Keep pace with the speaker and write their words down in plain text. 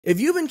If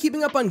you've been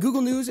keeping up on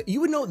Google News, you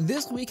would know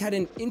this week had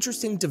an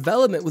interesting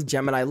development with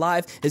Gemini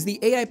Live, as the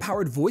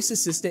AI-powered voice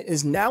assistant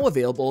is now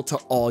available to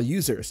all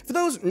users. For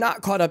those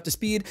not caught up to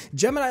speed,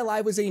 Gemini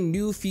Live was a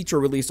new feature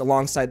released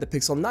alongside the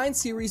Pixel 9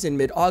 series in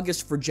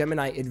mid-August for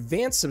Gemini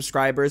Advanced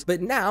subscribers, but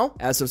now,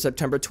 as of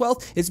September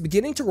 12th, it's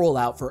beginning to roll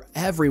out for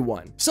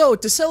everyone. So,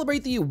 to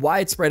celebrate the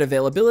widespread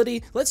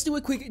availability, let's do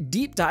a quick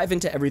deep dive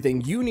into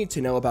everything you need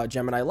to know about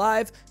Gemini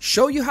Live,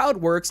 show you how it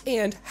works,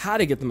 and how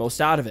to get the most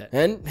out of it.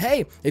 And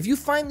hey, if you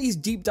find these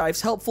deep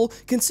dives helpful,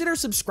 consider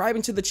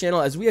subscribing to the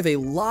channel, as we have a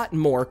lot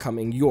more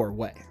coming your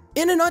way.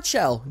 In a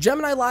nutshell,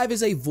 Gemini Live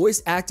is a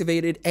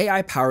voice-activated,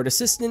 AI-powered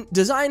assistant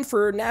designed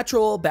for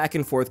natural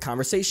back-and-forth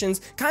conversations,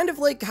 kind of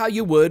like how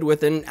you would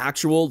with an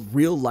actual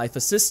real-life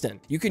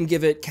assistant. You can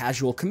give it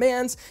casual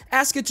commands,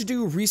 ask it to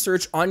do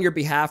research on your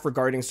behalf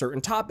regarding certain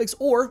topics,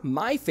 or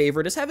my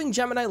favorite is having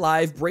Gemini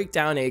Live break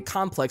down a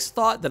complex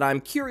thought that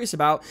I'm curious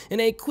about in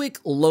a quick,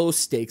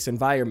 low-stakes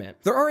environment.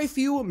 There are a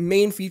few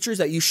main features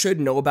that you should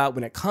know about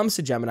when it comes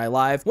to Gemini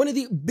Live. One of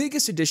the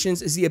biggest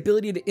additions is the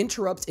ability to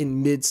interrupt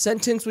in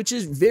mid-sentence, which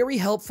is very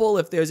helpful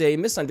if there's a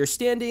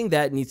misunderstanding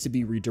that needs to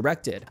be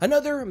redirected.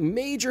 Another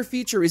major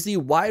feature is the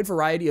wide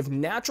variety of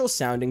natural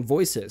sounding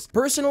voices.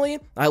 Personally,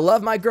 I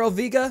love my girl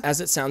Vega, as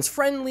it sounds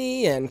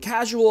friendly and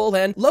casual,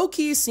 and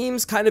low-key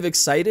seems kind of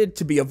excited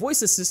to be a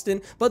voice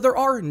assistant, but there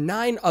are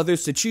 9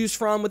 others to choose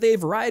from with a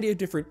variety of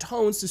different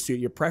tones to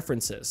suit your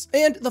preferences.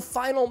 And the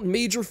final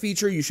major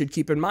feature you should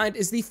keep in mind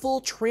is the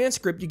full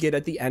transcript you get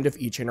at the end of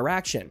each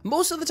interaction.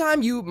 Most of the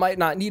time you might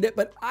not need it,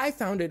 but I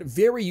found it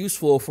very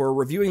useful for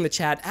reviewing the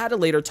chat at a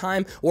later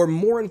time, or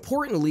more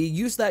importantly,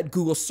 use that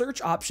Google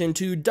search option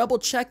to double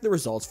check the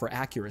results for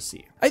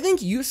accuracy. I think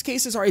use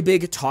cases are a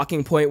big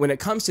talking point when it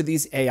comes to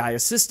these AI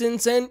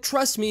assistants, and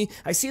trust me,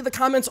 I see the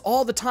comments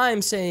all the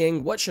time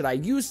saying, what should I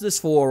use this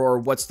for, or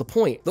what's the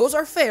point? Those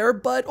are fair,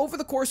 but over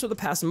the course of the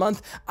past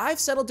month, I've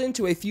settled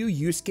into a few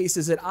use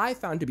cases that I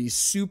found to be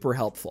super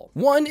helpful.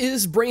 One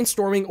is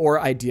brainstorming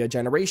or idea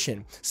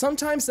generation.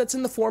 Sometimes that's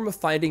in the form of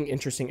finding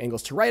interesting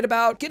angles to write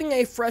about, getting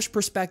a fresh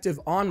perspective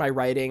on my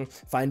writing,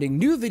 finding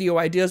new video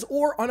ideas,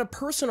 or on a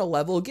personal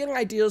level, getting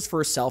ideas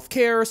for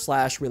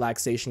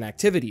self-care/relaxation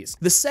activities.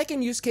 The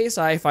second use case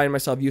I find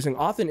myself using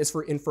often is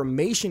for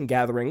information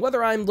gathering,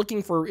 whether I'm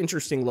looking for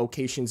interesting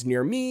locations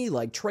near me,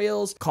 like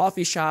trails,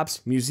 coffee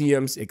shops,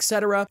 museums,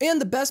 etc.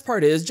 And the best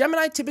part is,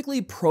 Gemini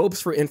typically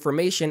probes for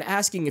information,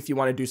 asking if you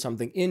want to do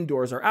something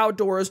indoors or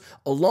outdoors,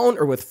 alone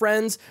or with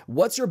friends,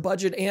 what's your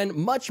budget, and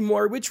much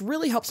more, which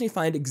really helps me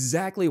find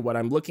exactly what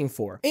I'm looking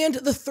for. And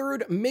the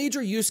third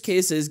major use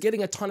case is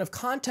getting a ton of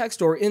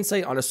context or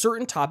insight on a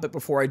certain topic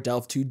before I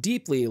delve too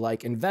deeply,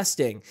 like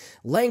investing,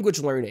 language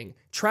learning,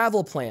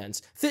 travel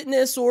plans,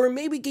 fitness, or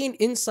maybe gain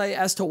insight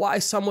as to why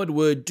someone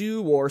would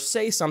do or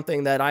say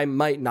something that I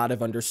might not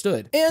have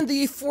understood. And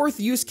the fourth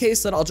use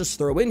case that I'll just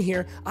throw in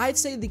here, I'd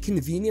say the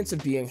convenience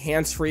of being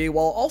hands-free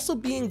while also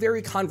being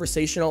very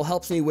conversational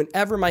helps me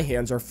whenever my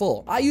hands are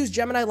full. I use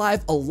Gemini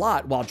Live a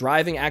lot while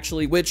driving,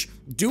 actually, which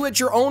do at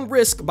your own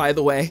risk, by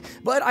the way,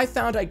 but I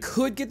found I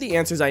could get the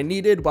answers I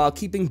needed while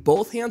keeping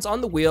both hands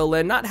on the wheel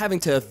and not having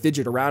to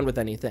fidget around with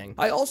anything.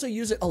 I also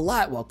use it a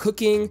lot while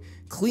cooking,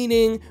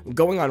 cleaning,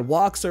 going on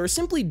walks, or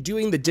simply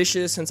doing the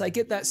dishes, since I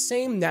get that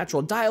same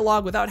natural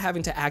dialogue without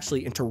having to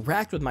actually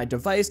interact with my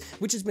device,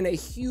 which has been a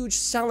huge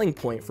selling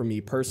point for me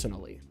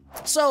personally.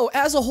 So,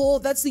 as a whole,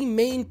 that's the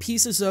main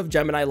pieces of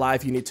Gemini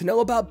Live you need to know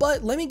about,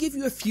 but let me give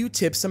you a few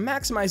tips to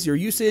maximize your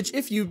usage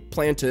if you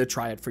plan to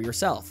try it for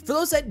yourself. For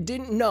those that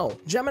didn't know,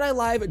 Gemini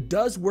Live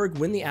does work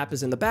when the app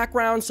is in the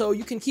background, so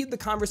you can keep the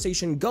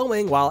conversation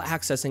going while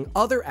accessing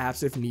other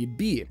apps if need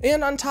be.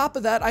 And on top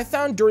of that, I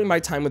found during my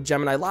time with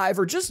Gemini Live,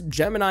 or just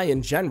Gemini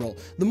in general,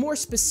 the more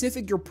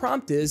specific your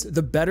prompt is,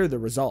 the better the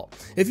result.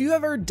 If you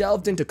ever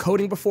delved into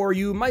coding before,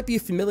 you might be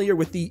familiar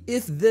with the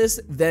if this,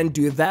 then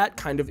do that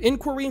kind of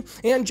inquiry,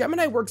 and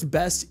Gemini works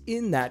best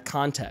in that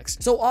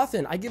context. So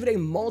often I give it a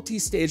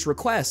multi-stage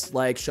request,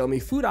 like show me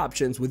food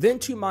options within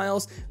 2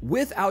 miles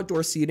with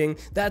outdoor seating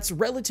that's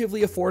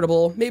relatively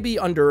affordable, maybe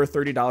under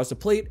 $30 a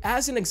plate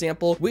as an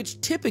example,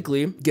 which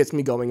typically gets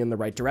me going in the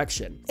right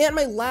direction. And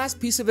my last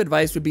piece of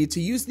advice would be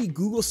to use the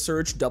Google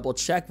search double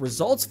check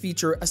results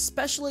feature,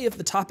 especially if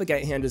the topic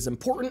at hand is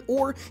important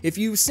or if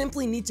you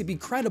simply need to be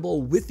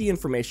credible with the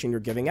information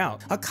you're giving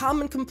out. A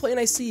common complaint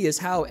I see is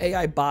how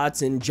AI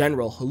bots in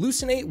general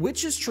hallucinate,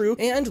 which is true,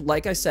 and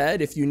like I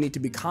said, if you need to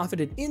be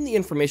confident in the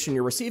information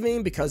you're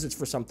receiving because it's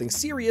for something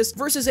serious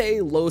versus a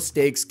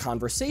low-stakes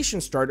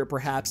conversation starter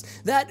perhaps,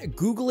 that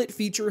Google It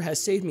feature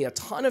has saved me a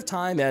ton of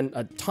time and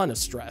a ton of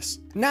stress.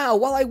 Now,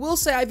 while I will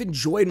say I've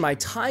enjoyed my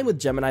time with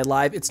Gemini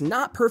Live, it's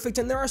not perfect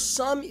and there are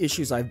some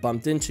issues I've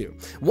bumped into.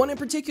 One in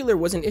particular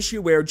was an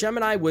issue where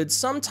Gemini would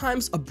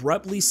sometimes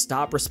abruptly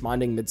stop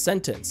responding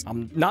mid-sentence.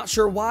 I'm not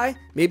sure why.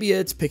 Maybe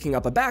it's picking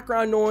up a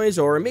background noise,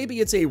 or maybe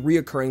it's a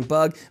reoccurring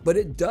bug, but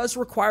it does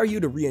require you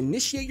to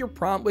reinitiate initiate your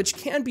prompt, which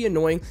can be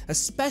annoying,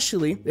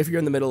 especially if you're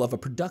in the middle of a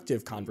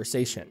productive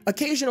conversation.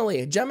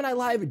 Occasionally, Gemini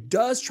Live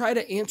does try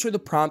to answer the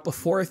prompt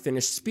before I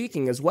finish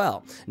speaking as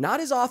well. Not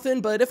as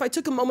often, but if I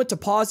took a moment to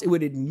pause, it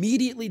would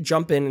immediately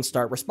jump in and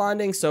start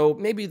responding, so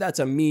maybe that's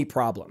a me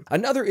problem.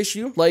 Another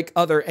issue, like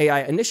other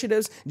AI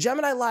initiatives,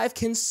 Gemini Live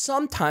can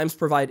sometimes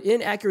provide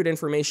inaccurate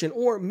information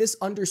or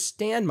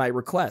misunderstand my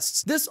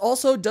requests. This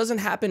also doesn't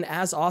happen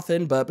as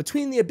often, but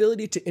between the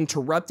ability to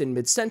interrupt in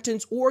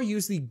mid-sentence or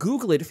use the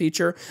Google It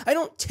feature, I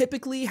don't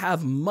typically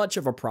have much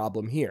of a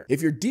problem here.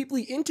 If you're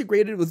deeply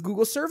integrated with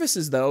Google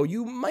services though,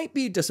 you might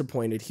be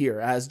disappointed here,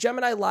 as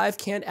Gemini Live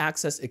can't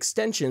access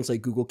extensions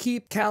like Google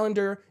Keep,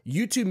 Calendar,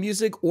 YouTube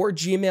Music, or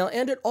Gmail,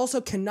 and it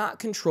also cannot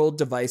control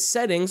device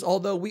settings,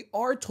 although we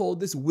are told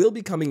this will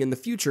be coming in the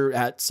future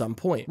at some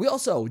point. We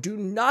also do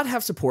not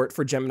have support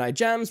for Gemini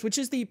Gems, which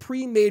is the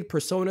pre-made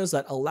personas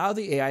that allow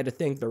the AI to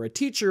think they're a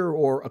teacher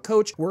or a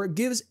coach, where it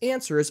gives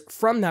answers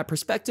from that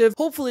perspective.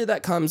 Hopefully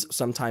that comes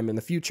sometime in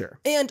the future.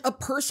 And a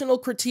personal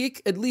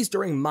critique, at least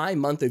during my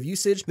month of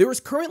usage, there is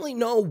currently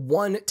no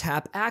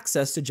one-tap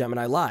access to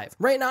Gemini Live.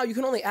 Right now, you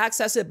can only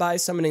access it by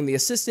summoning the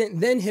assistant,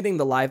 then hitting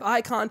the live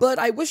icon, but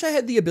I wish I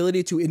had the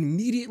ability to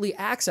immediately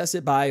access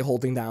it by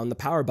holding down the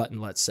power button,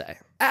 let's say.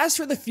 As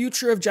for the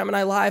future of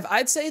Gemini Live,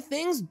 I'd say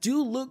things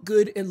do look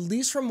good, at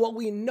least from what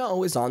we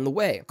know is on the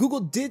way. Google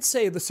did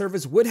say the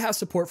service would have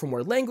support for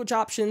more language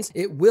options,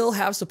 it will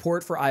have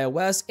support for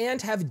iOS,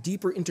 and have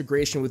deeper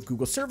integration with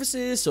Google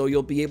services, so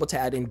you'll be able to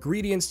add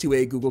ingredients to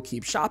a Google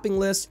Keep shopping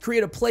list,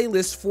 create a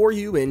playlist for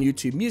you in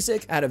YouTube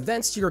Music, add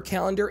events to your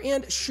calendar,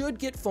 and should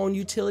get phone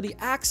utility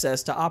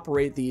access to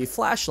operate the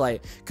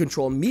flashlight,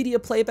 control media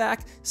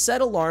playback, set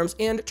alarms,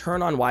 and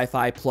turn on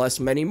Wi-Fi, plus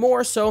many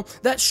more, so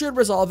that should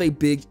resolve a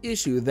big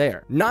issue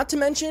there. Not to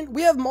mention,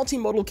 we have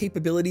multimodal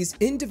capabilities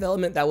in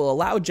development that will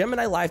allow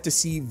Gemini Live to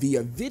see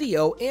via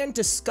video and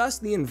discuss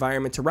the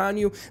environment around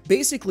you,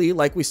 basically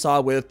like we saw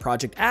with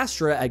Project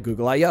Astra at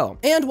Google I/O.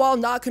 And while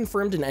not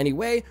confirmed in any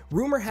way,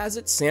 rumor has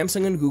it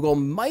Samsung and Google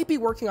might be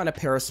working on a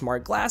pair of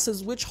smart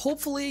glasses, which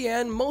hopefully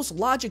and most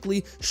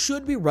logically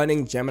should be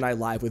running Gemini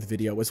Live with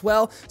video as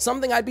well,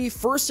 something I'd be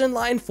first in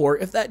line for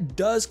if that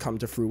does come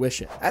to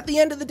fruition. At the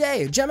end of the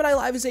day, Gemini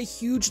Live is a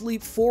huge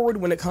leap forward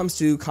when it comes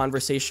to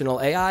conversational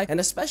AI,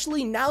 and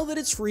especially now that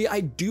it's free,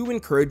 I do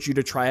encourage you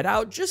to try it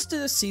out just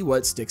to see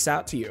what sticks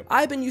out to you.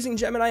 I've been using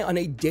Gemini on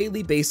a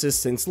daily basis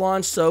since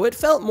launch, so it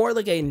felt more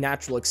like a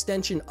natural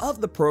extension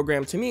of the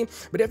program to me,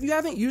 but if you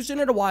haven't used it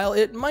in a while,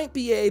 it might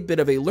be a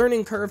bit of a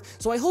learning curve,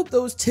 so I hope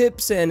those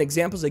tips and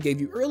examples I gave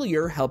you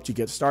earlier helped you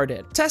get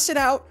started. Test it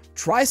out,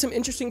 try some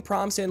interesting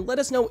prompts, and let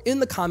us know in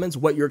the comments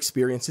what your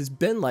experience has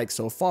been like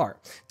so far.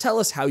 Tell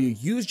us how you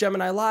use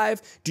Gemini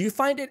Live, do you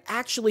find it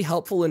actually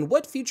helpful, and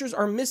what features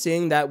are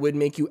missing that would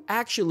make you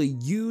actually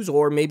use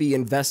or maybe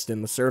invest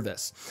in the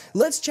service.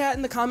 Let's chat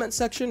in the comments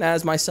section,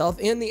 as myself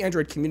and the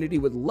Android community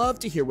would love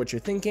to hear what you're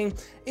thinking.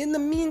 In the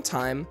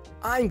meantime,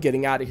 I'm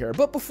getting out of here,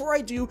 but before I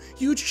do,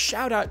 huge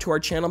shout out to our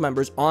channel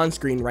members on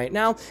screen right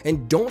now,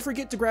 and don't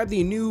forget to grab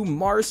the new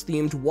Mars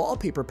themed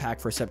wallpaper pack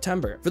for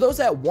September. For those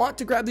that want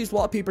to grab these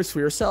wallpapers for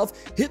yourself,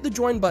 hit the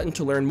join button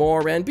to learn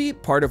more and be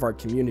part of our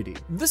community.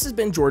 This has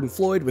been Jordan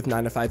Floyd with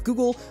 9to5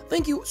 Google.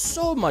 Thank you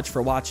so much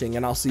for watching,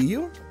 and I'll see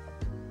you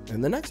in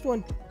the next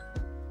one.